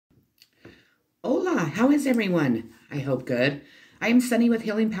Hola, how is everyone? I hope good. I am Sunny with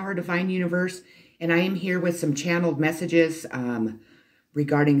Healing Power Divine Universe, and I am here with some channeled messages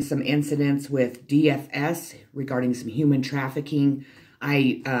regarding some incidents with DFS, regarding some human trafficking.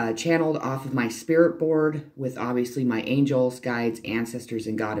 I channeled off of my spirit board with obviously my angels, guides, ancestors,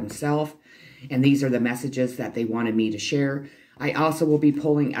 and God himself, and these are the messages that they wanted me to share. I also will be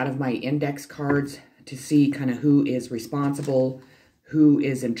pulling out of my index cards to see kind of who is responsible, who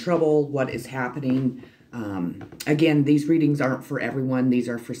is in trouble, what is happening. Again, these readings aren't for everyone. These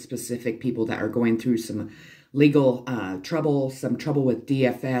are for specific people that are going through some legal trouble, some trouble with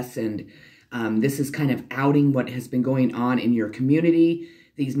DFS, and this is kind of outing what has been going on in your community.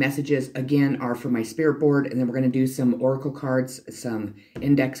 These messages, again, are for my spirit board, and then we're going to do some oracle cards, some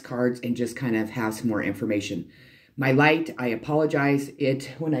index cards, and just kind of have some more information. My light, I apologize.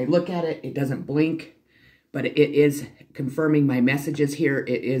 When I look at it, it doesn't blink, but it is confirming my messages here.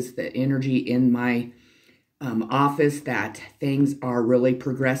 It is the energy in my office that things are really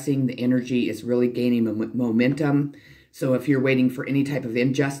progressing. The energy is really gaining momentum. So if you're waiting for any type of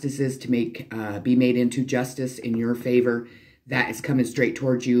injustices to be made into justice in your favor, that is coming straight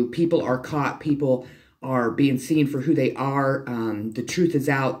towards you. People are caught. People are being seen for who they are. The truth is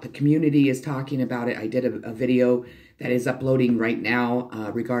out. The community is talking about it. I did a video that is uploading right now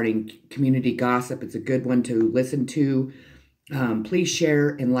regarding community gossip. It's a good one to listen to. Please share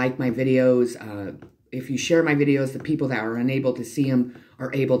and like my videos. If you share my videos, the people that are unable to see them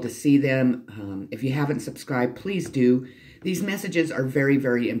are able to see them. If you haven't subscribed, please do. These messages are very,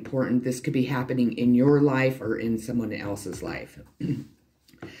 very important. This could be happening in your life or in someone else's life.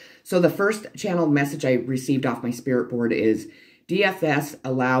 So the first channeled message I received off my spirit board is DFS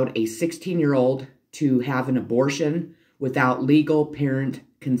allowed a 16-year-old to have an abortion without legal parent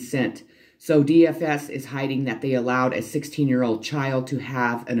consent. So DFS is hiding that they allowed a 16-year-old child to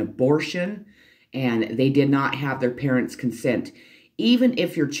have an abortion and they did not have their parents' consent. Even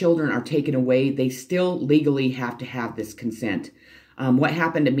if your children are taken away, they still legally have to have this consent. What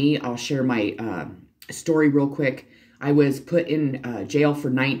happened to me, I'll share my story real quick. I was put in jail for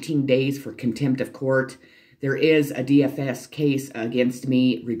 19 days for contempt of court. There is a DFS case against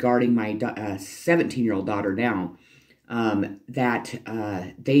me regarding my 17-year-old daughter now,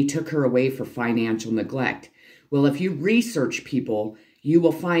 that they took her away for financial neglect. Well, if you research people, you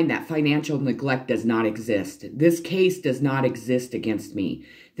will find that financial neglect does not exist. This case does not exist against me.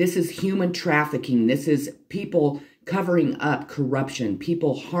 This is human trafficking. This is people covering up corruption,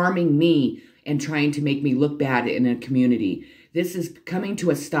 people harming me and trying to make me look bad in a community. This is coming to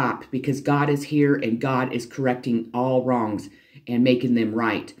a stop because God is here and God is correcting all wrongs and making them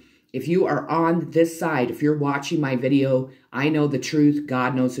right. If you are on this side, if you're watching my video, I know the truth,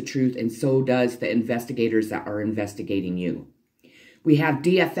 God knows the truth, and so does the investigators that are investigating you. We have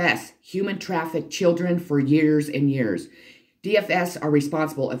DFS, human trafficked children for years and years. DFS are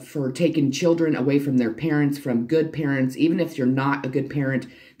responsible for taking children away from their parents, from good parents. Even if you're not a good parent,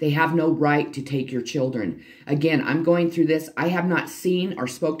 they have no right to take your children. Again, I'm going through this. I have not seen or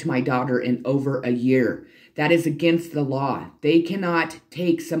spoke to my daughter in over a year. That is against the law. They cannot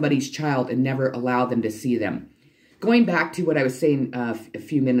take somebody's child and never allow them to see them. Going back to what I was saying a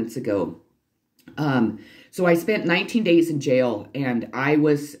few minutes ago. So I spent 19 days in jail and I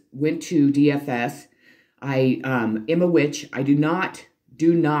went to DFS. I am a witch. I do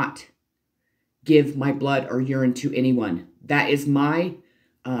not give my blood or urine to anyone. That is my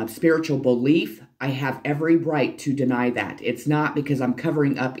spiritual belief. I have every right to deny that. It's not because I'm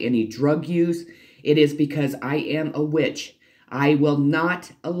covering up any drug use. It is because I am a witch. I will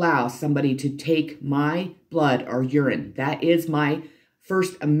not allow somebody to take my blood or urine. That is my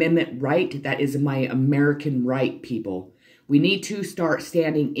First Amendment right. That is my American right, people. We need to start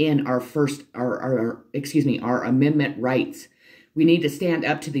standing in our amendment rights. We need to stand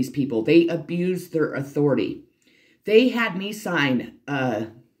up to these people. They abuse their authority. They had me sign a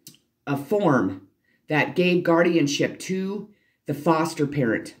form that gave guardianship to the foster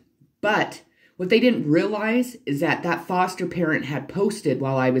parent. But what they didn't realize is that that foster parent had posted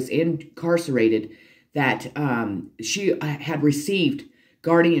while I was incarcerated that she had received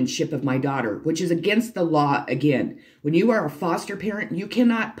guardianship of my daughter, which is against the law again. When you are a foster parent, you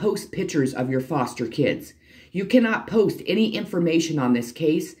cannot post pictures of your foster kids. You cannot post any information on this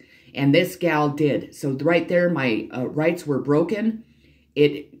case, and this gal did. So right there, my rights were broken.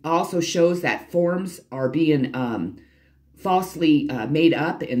 It also shows that forms are being falsely made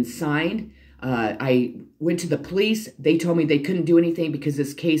up and signed. I went to the police. They told me they couldn't do anything because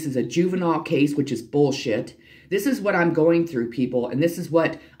this case is a juvenile case, which is bullshit. This is what I'm going through, people, and this is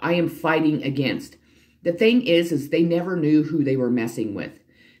what I am fighting against. The thing is they never knew who they were messing with.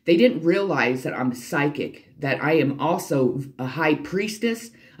 They didn't realize that I'm psychic, that I am also a high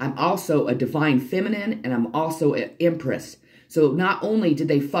priestess, I'm also a divine feminine, and I'm also an empress. So not only did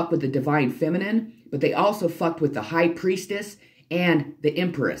they fuck with the divine feminine, but they also fucked with the high priestess and the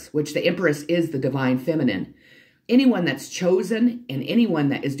empress, which the empress is the divine feminine. Anyone that's chosen and anyone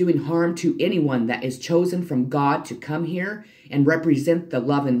that is doing harm to anyone that is chosen from God to come here and represent the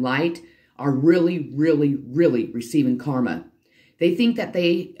love and light are really, really, really receiving karma. They think that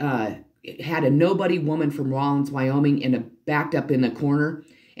they had a nobody woman from Rawlins, Wyoming, backed up in a corner,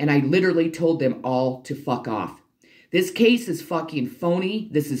 and I literally told them all to fuck off. This case is fucking phony.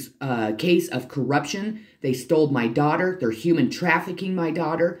 This is a case of corruption. They stole my daughter. They're human trafficking my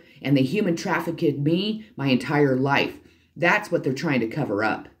daughter, and they human trafficked me my entire life. That's what they're trying to cover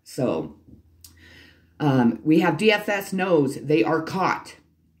up. So we have DFS knows they are caught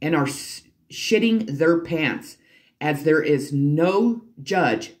and are shitting their pants, as there is no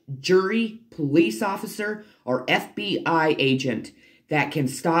judge, jury, police officer, or FBI agent that can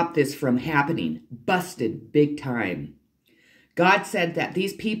stop this from happening. Busted big time. God said that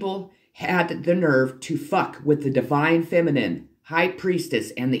these people had the nerve to fuck with the divine feminine, high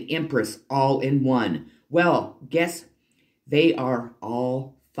priestess, and the empress all in one. Well, guess they are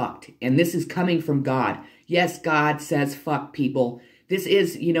all fucked. And this is coming from God. Yes, God says fuck people. This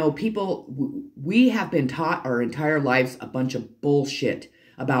is, you know, people, we have been taught our entire lives a bunch of bullshit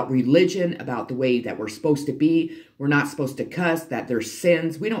about religion, about the way that we're supposed to be. We're not supposed to cuss, that there's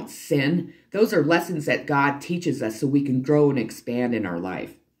sins. We don't sin. Those are lessons that God teaches us so we can grow and expand in our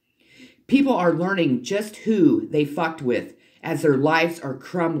life. People are learning just who they fucked with as their lives are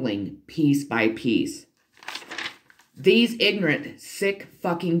crumbling piece by piece. These ignorant, sick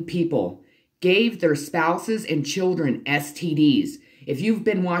fucking people gave their spouses and children STDs. If you've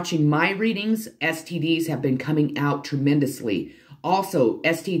been watching my readings, STDs have been coming out tremendously. Also,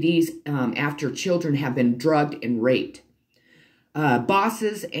 STDs after children have been drugged and raped.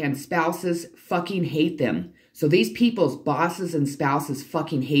 Bosses and spouses fucking hate them. So these people's bosses and spouses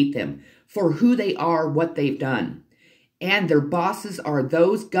fucking hate them for who they are, what they've done. And their bosses are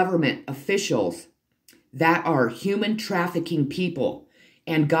those government officials that are human trafficking people.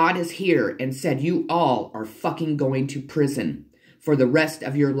 And God is here and said, you all are fucking going to prison for the rest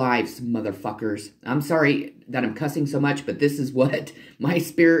of your lives, motherfuckers. I'm sorry that I'm cussing so much, but this is what my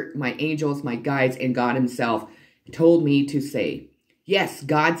spirit, my angels, my guides, and God himself told me to say. Yes,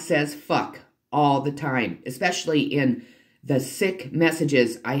 God says fuck all the time, especially in the sick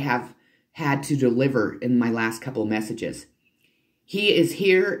messages I have had to deliver in my last couple messages. He is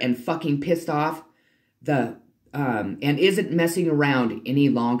here and fucking pissed off and isn't messing around any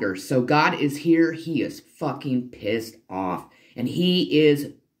longer. So God is here. He is fucking pissed off. And he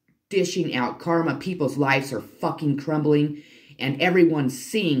is dishing out karma. People's lives are fucking crumbling. And everyone's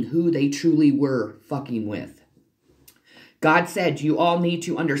seeing who they truly were fucking with. God said you all need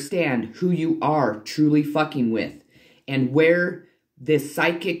to understand who you are truly fucking with. And where this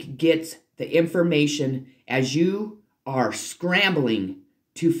psychic gets the information as you are scrambling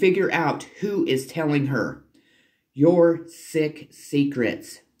to figure out who is telling her your sick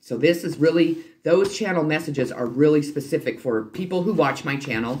secrets. So this is really, those channel messages are really specific for people who watch my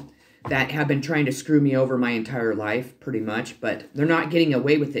channel that have been trying to screw me over my entire life, pretty much, but they're not getting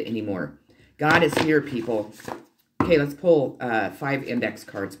away with it anymore. God is here, people. Okay, let's pull 5 index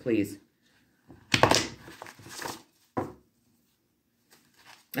cards, please.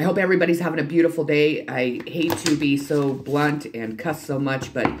 I hope everybody's having a beautiful day. I hate to be so blunt and cuss so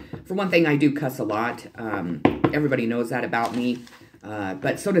much, but for one thing, I do cuss a lot. Everybody knows that about me.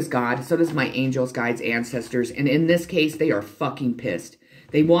 But so does God. So does my angels, guides, ancestors. And in this case, they are fucking pissed.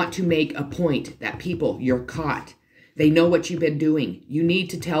 They want to make a point that people, you're caught. They know what you've been doing. You need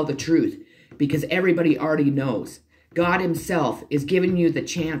to tell the truth because everybody already knows. God himself is giving you the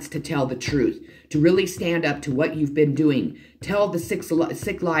chance to tell the truth, to really stand up to what you've been doing. Tell the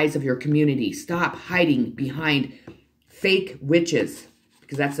sick lies of your community. Stop hiding behind fake witches,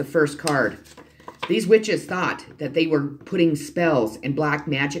 because that's the first card. These witches thought that they were putting spells and black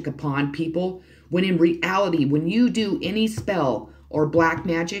magic upon people, when in reality, when you do any spell or black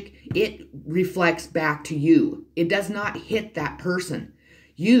magic, it reflects back to you. It does not hit that person.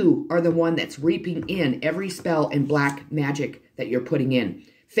 You are the one that's reaping in every spell and black magic that you're putting in.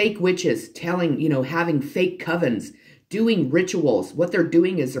 Fake witches telling, having fake covens, doing rituals. What they're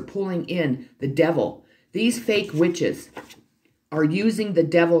doing is they're pulling in the devil. These fake witches are using the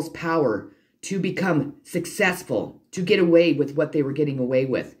devil's power to become successful, to get away with what they were getting away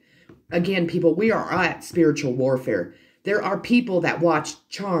with. Again, people, we are at spiritual warfare. There are people that watch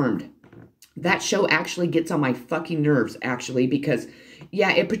Charmed. That show actually gets on my fucking nerves, actually, because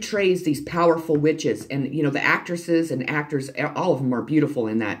yeah, it portrays these powerful witches. And, you know, the actresses and actors, all of them are beautiful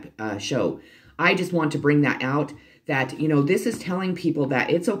in that show. I just want to bring that out, that, you know, this is telling people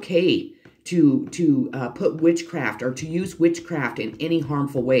that it's okay to put witchcraft or to use witchcraft in any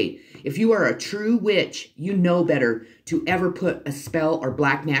harmful way. If you are a true witch, you know better to ever put a spell or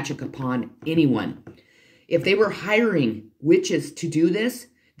black magic upon anyone. If they were hiring witches to do this,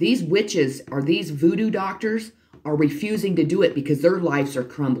 these witches or these voodoo doctors are refusing to do it because their lives are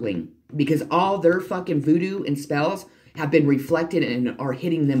crumbling. Because all their fucking voodoo and spells have been reflected and are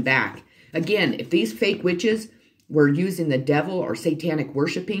hitting them back. Again, if these fake witches were using the devil or satanic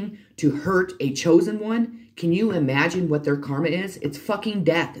worshiping to hurt a chosen one, can you imagine what their karma is? It's fucking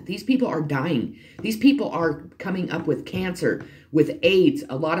death. These people are dying. These people are coming up with cancer, with AIDS.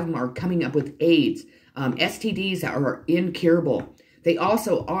 A lot of them are coming up with AIDS, STDs that are incurable. They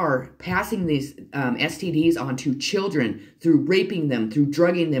also are passing these STDs on to children through raping them, through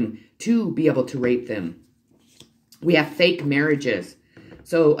drugging them to be able to rape them. We have fake marriages.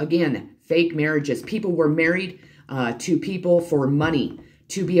 So again, fake marriages. People were married to people for money,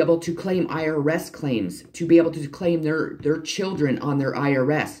 to be able to claim IRS claims, to be able to claim their children on their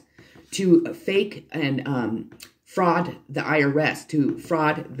IRS, to fake and fraud the IRS, to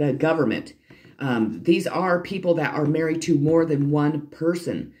fraud the government. These are people that are married to more than one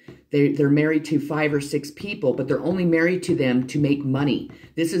person. They're married to 5 or 6 people, but they're only married to them to make money.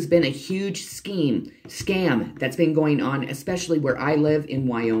 This has been a huge scam that's been going on, especially where I live in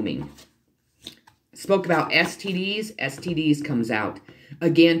Wyoming. Spoke about STDs. STDs comes out.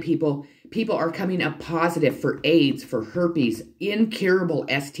 Again, people are coming up positive for AIDS, for herpes, incurable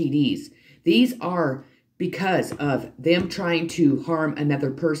STDs. These are because of them trying to harm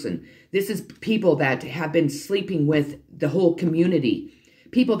another person. This is people that have been sleeping with the whole community.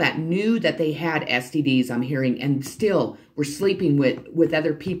 People that knew that they had STDs, I'm hearing, and still were sleeping with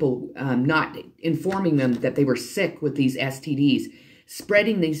other people, not informing them that they were sick with these STDs,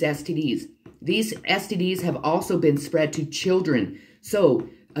 spreading these STDs. These STDs have also been spread to children. So,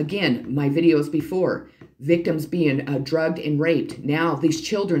 again, my videos before, victims being drugged and raped. Now, these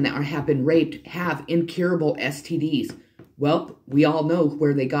children that have been raped have incurable STDs. Well, we all know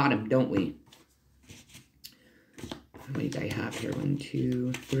where they got them, don't we? How many do I have here? 1,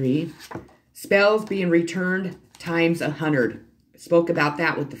 2, 3. Spells being returned times 100. Spoke about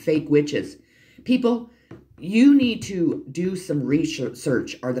that with the fake witches. People, you need to do some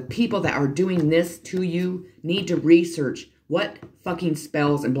research, or the people that are doing this to you need to research what fucking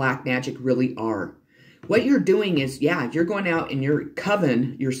spells and black magic really are. What you're doing is, yeah, you're going out and your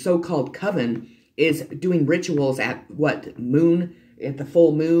coven, your so-called coven, is doing rituals at what, moon, at the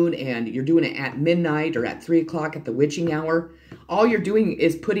full moon, and you're doing it at midnight or at 3 o'clock at the witching hour. All you're doing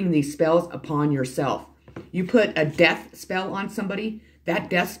is putting these spells upon yourself. You put a death spell on somebody, that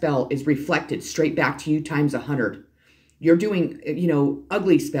death spell is reflected straight back to you times 100. You're doing, you know,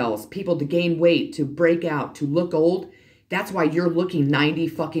 ugly spells, people to gain weight, to break out, to look old. That's why you're looking 90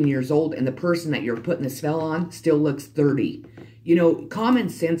 fucking years old, and the person that you're putting the spell on still looks 30. You know, common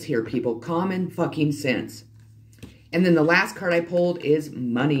sense here, people. Common fucking sense. And then the last card I pulled is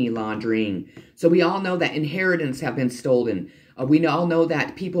money laundering. So we all know that inheritance have been stolen. We all know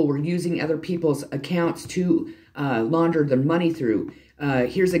that people were using other people's accounts to launder their money through.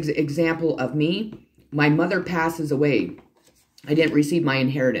 Here's an example of me. My mother passes away. I didn't receive my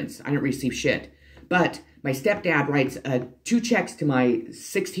inheritance. I didn't receive shit. But my stepdad writes 2 checks to my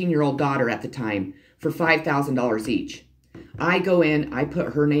 16-year-old daughter at the time for $5,000 each. I go in, I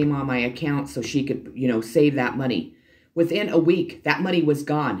put her name on my account so she could, you know, save that money. Within a week, that money was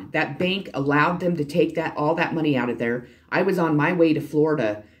gone. That bank allowed them to take all that money out of there. I was on my way to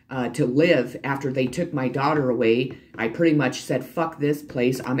Florida to live after they took my daughter away. I pretty much said, fuck this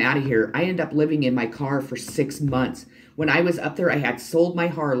place, I'm out of here. I ended up living in my car for 6 months. When I was up there, I had sold my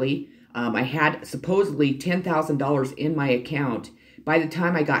Harley. I had supposedly $10,000 in my account. By the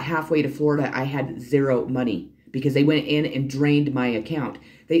time I got halfway to Florida, I had 0 money because they went in and drained my account.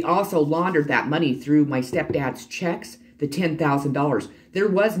 They also laundered that money through my stepdad's checks, the $10,000. There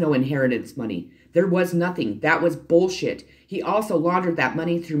was no inheritance money. There was nothing. That was bullshit. He also laundered that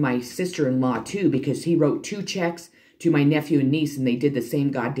money through my sister-in-law too, because he wrote 2 checks to my nephew and niece, and they did the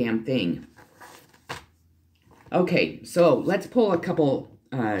same goddamn thing. Okay, so let's pull a couple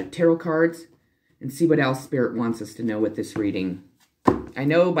tarot cards and see what else Spirit wants us to know with this reading. I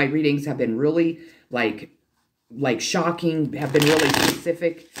know my readings have been really, like shocking, have been really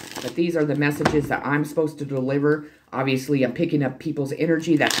specific, but these are the messages that I'm supposed to deliver. Obviously, I'm picking up people's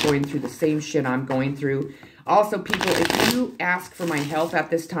energy that's going through the same shit I'm going through. Also, people, if you ask for my help at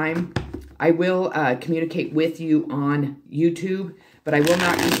this time, I will communicate with you on YouTube. but I will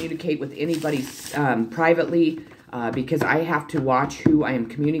not communicate with anybody privately because I have to watch who I am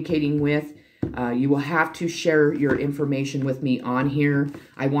communicating with. You will have to share your information with me on here.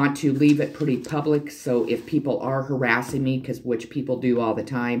 I want to leave it pretty public, so if people are harassing me, which people do all the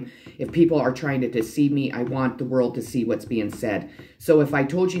time, if people are trying to deceive me, I want the world to see what's being said. So if I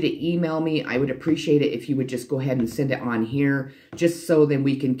told you to email me, I would appreciate it if you would just go ahead and send it on here, just so then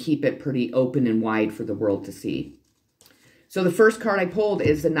we can keep it pretty open and wide for the world to see. So the first card I pulled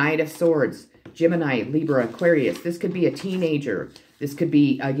is the Knight of Swords. Gemini, Libra, Aquarius. This could be a teenager. This could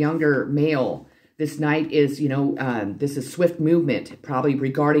be a younger male. This knight is, this is swift movement, probably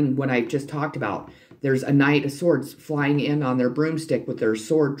regarding what I just talked about. There's a Knight of Swords flying in on their broomstick with their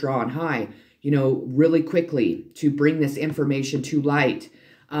sword drawn high, really quickly to bring this information to light.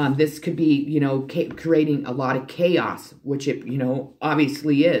 This could be, creating a lot of chaos, which it,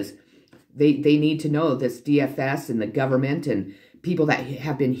 obviously is. They need to know this DFS and the government and people that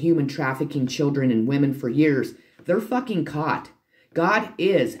have been human trafficking children and women for years. They're fucking caught. God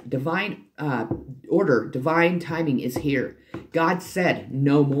is divine order, divine timing is here. God said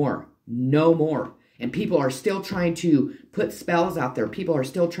no more, no more. And people are still trying to put spells out there. People are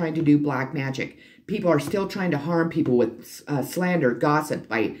still trying to do black magic. People are still trying to harm people with slander, gossip,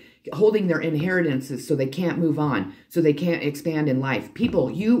 by holding their inheritances so they can't move on, so they can't expand in life. People,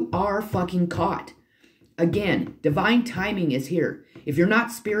 you are fucking caught. Again, divine timing is here. If you're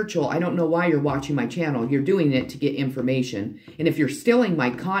not spiritual, I don't know why you're watching my channel. You're doing it to get information. And if you're stealing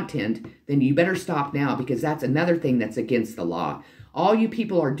my content, then you better stop now, because that's another thing that's against the law. All you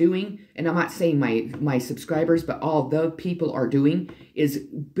people are doing, and I'm not saying my subscribers, but all the people are doing is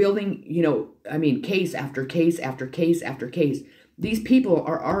building, case after case after case after case. These people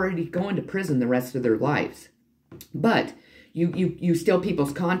are already going to prison the rest of their lives. But you steal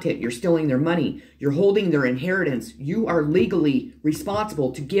people's content. You're stealing their money. You're holding their inheritance. You are legally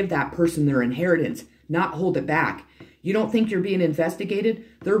responsible to give that person their inheritance, not hold it back. You don't think you're being investigated?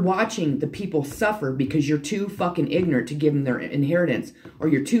 They're watching the people suffer because you're too fucking ignorant to give them their inheritance, or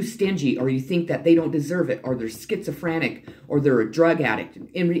you're too stingy, or you think that they don't deserve it, or they're schizophrenic, or they're a drug addict.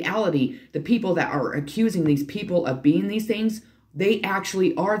 In reality, the people that are accusing these people of being these things, they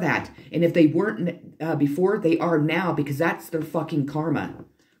actually are that. And if they weren't before, they are now, because that's their fucking karma.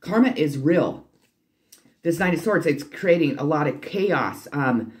 Karma is real. This Knight of Swords, it's creating a lot of chaos.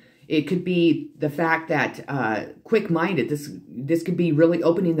 It could be the fact that quick-minded. This could be really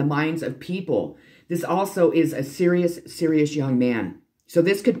opening the minds of people. This also is a serious young man. So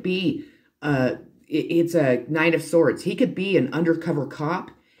this could be, it's a Knight of Swords. He could be an undercover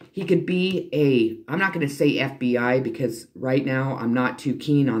cop. He could be I'm not going to say FBI, because right now I'm not too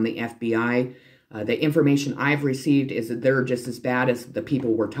keen on the FBI. The information I've received is that they're just as bad as the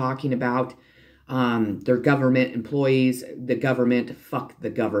people we're talking about. They're government employees. The government, fuck the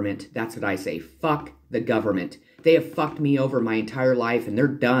government. That's what I say. Fuck the government. They have fucked me over my entire life, and they're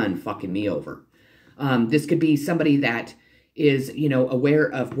done fucking me over. This could be somebody that is, aware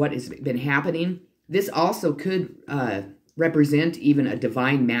of what has been happening. This also could represent even a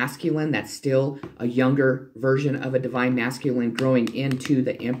divine masculine that's still a younger version of a divine masculine growing into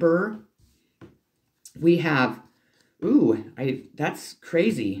the emperor. We have, that's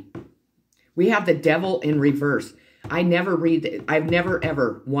crazy. We have the Devil in reverse. I've never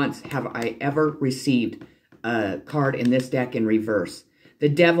ever once have I ever received a card in this deck in reverse. The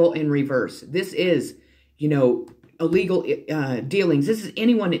Devil in reverse. This is, illegal dealings. This is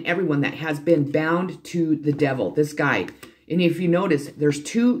anyone and everyone that has been bound to the devil, this guy. And if you notice, there's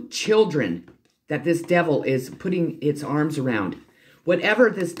two children that this devil is putting its arms around.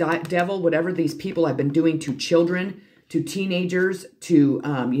 Whatever this devil, whatever these people have been doing to children, to teenagers, to,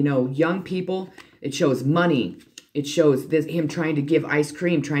 young people, it shows money. It shows him trying to give ice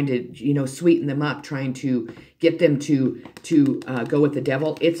cream, trying to, sweeten them up, trying to get them to go with the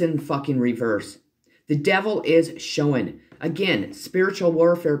devil. It's in fucking reverse. The devil is showing. Again, spiritual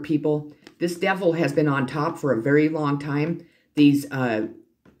warfare, people. This devil has been on top for a very long time. These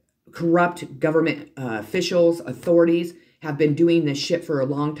corrupt government officials, authorities, have been doing this shit for a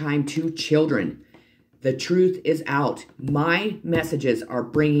long time to children. The truth is out. My messages are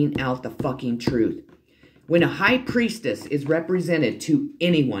bringing out the fucking truth. When a high priestess is represented to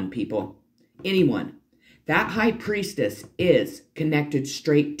anyone, people, anyone, that high priestess is connected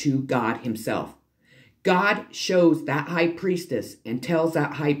straight to God himself. God shows that high priestess and tells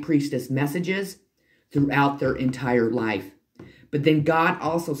that high priestess messages throughout their entire life. But then God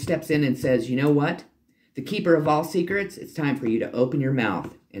also steps in and says, you know what? The keeper of all secrets, it's time for you to open your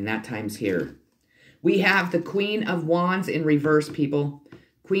mouth. And that time's here. We have the Queen of Wands in reverse, people.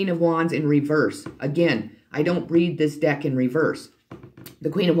 Queen of Wands in reverse. Again, I don't read this deck in reverse. The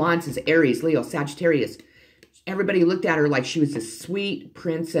Queen of Wands is Aries, Leo, Sagittarius. Everybody looked at her like she was this sweet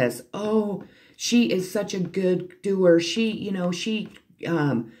princess. Oh, she is such a good doer. She, you know, she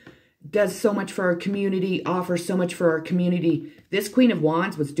does so much for our community, offers so much for our community. This Queen of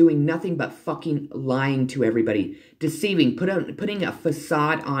Wands was doing nothing but fucking lying to everybody, deceiving, putting a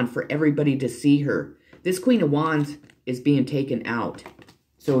facade on for everybody to see her. This Queen of Wands is being taken out.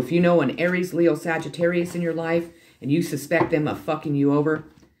 So if you know an Aries, Leo, Sagittarius in your life, and you suspect them of fucking you over,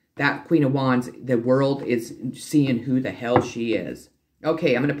 that Queen of Wands, the world is seeing who the hell she is.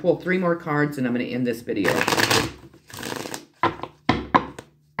 Okay, I'm going to pull 3 more cards and I'm going to end this video.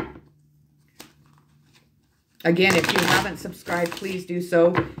 Again, if you haven't subscribed, please do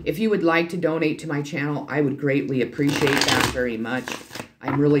so. If you would like to donate to my channel, I would greatly appreciate that very much.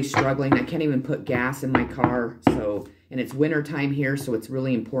 I'm really struggling. I can't even put gas in my car, and it's winter time here, so it's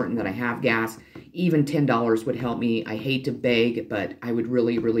really important that I have gas. Even $10 would help me. I hate to beg, but I would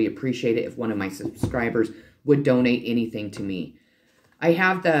really, really appreciate it if one of my subscribers would donate anything to me. I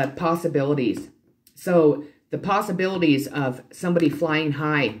have the possibilities. So the possibilities of somebody flying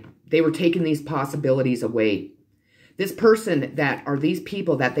high, they were taking these possibilities away. This person these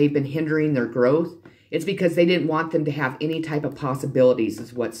people that they've been hindering their growth, it's because they didn't want them to have any type of possibilities,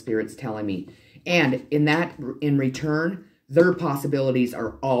 is what Spirit's telling me. And in return, their possibilities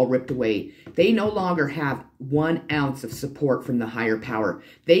are all ripped away. They no longer have 1 ounce of support from the higher power.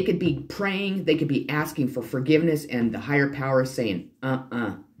 They could be praying, they could be asking for forgiveness, and the higher power is saying,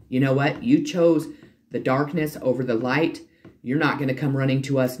 you know what? You chose the darkness over the light. You're not going to come running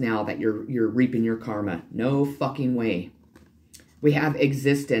to us now that you're reaping your karma. No fucking way. We have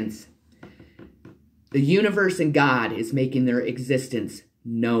existence. The universe and God is making their existence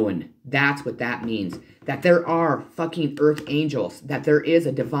known. That's what that means. That there are fucking earth angels. That there is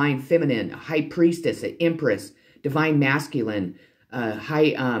a divine feminine, a high priestess, an empress, divine masculine,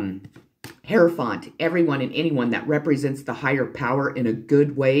 high hierophant. Everyone and anyone that represents the higher power in a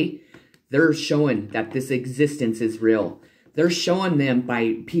good way. They're showing that this existence is real. They're showing them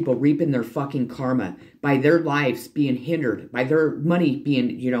by people reaping their fucking karma, by their lives being hindered, by their money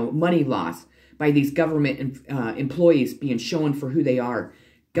being, money loss, by these government employees being shown for who they are.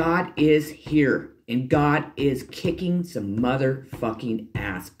 God is here, and God is kicking some motherfucking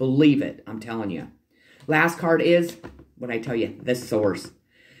ass. Believe it, I'm telling you. Last card is, what I tell you, the source.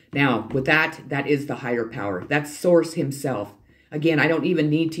 Now, with that is the higher power. That's source himself. Again, I don't even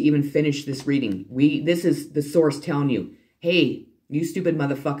need to even finish this reading. This is the source telling you, hey, you stupid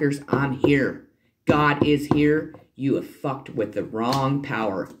motherfuckers, I'm here. God is here. You have fucked with the wrong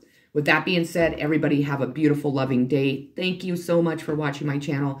power. With that being said, everybody have a beautiful, loving day. Thank you so much for watching my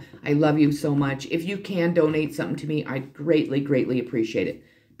channel. I love you so much. If you can donate something to me, I'd greatly, greatly appreciate it.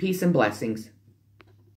 Peace and blessings.